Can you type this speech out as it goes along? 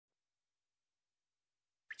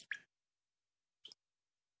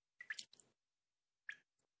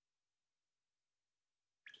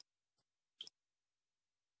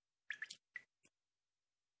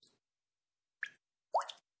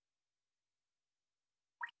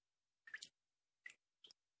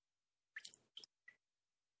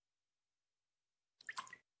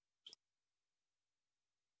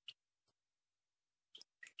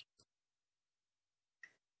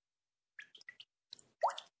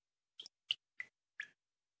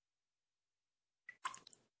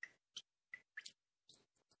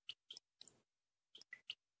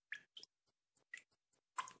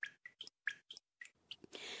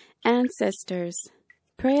Ancestors,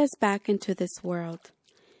 pray us back into this world.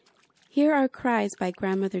 Hear our cries by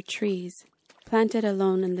grandmother trees, planted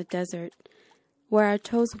alone in the desert, where our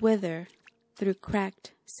toes wither through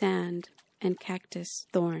cracked sand and cactus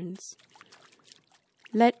thorns.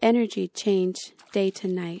 Let energy change day to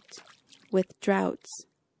night with droughts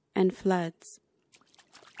and floods,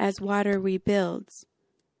 as water rebuilds,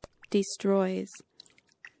 destroys,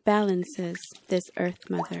 balances this earth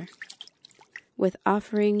mother, with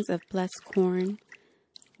offerings of blessed corn,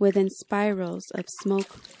 within spirals of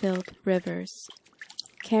smoke-filled rivers,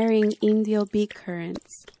 carrying Indio bee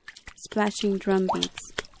currents, splashing drumbeats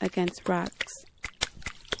against rocks.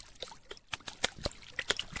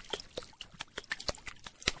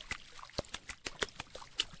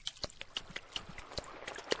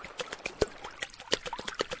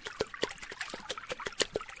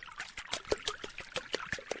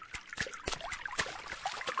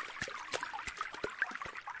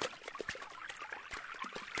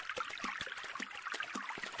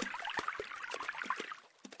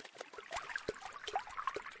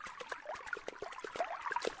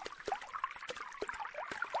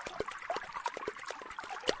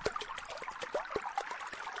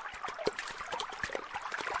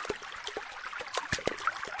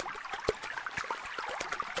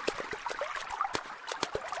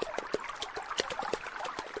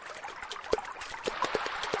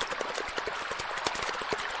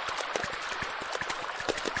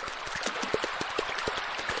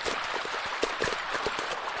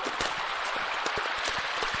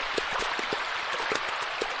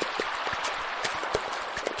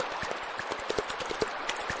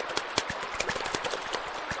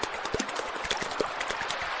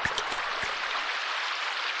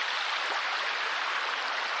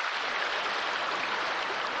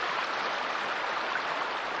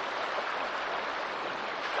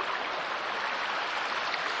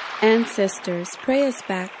 Ancestors, pray us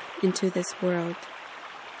back into this world.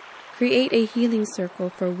 Create a healing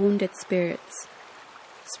circle for wounded spirits.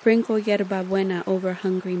 Sprinkle yerba buena over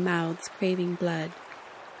hungry mouths craving blood.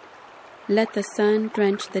 Let the sun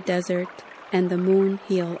drench the desert and the moon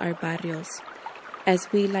heal our barrios,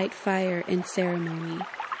 as we light fire in ceremony,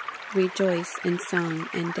 rejoice in song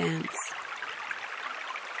and dance.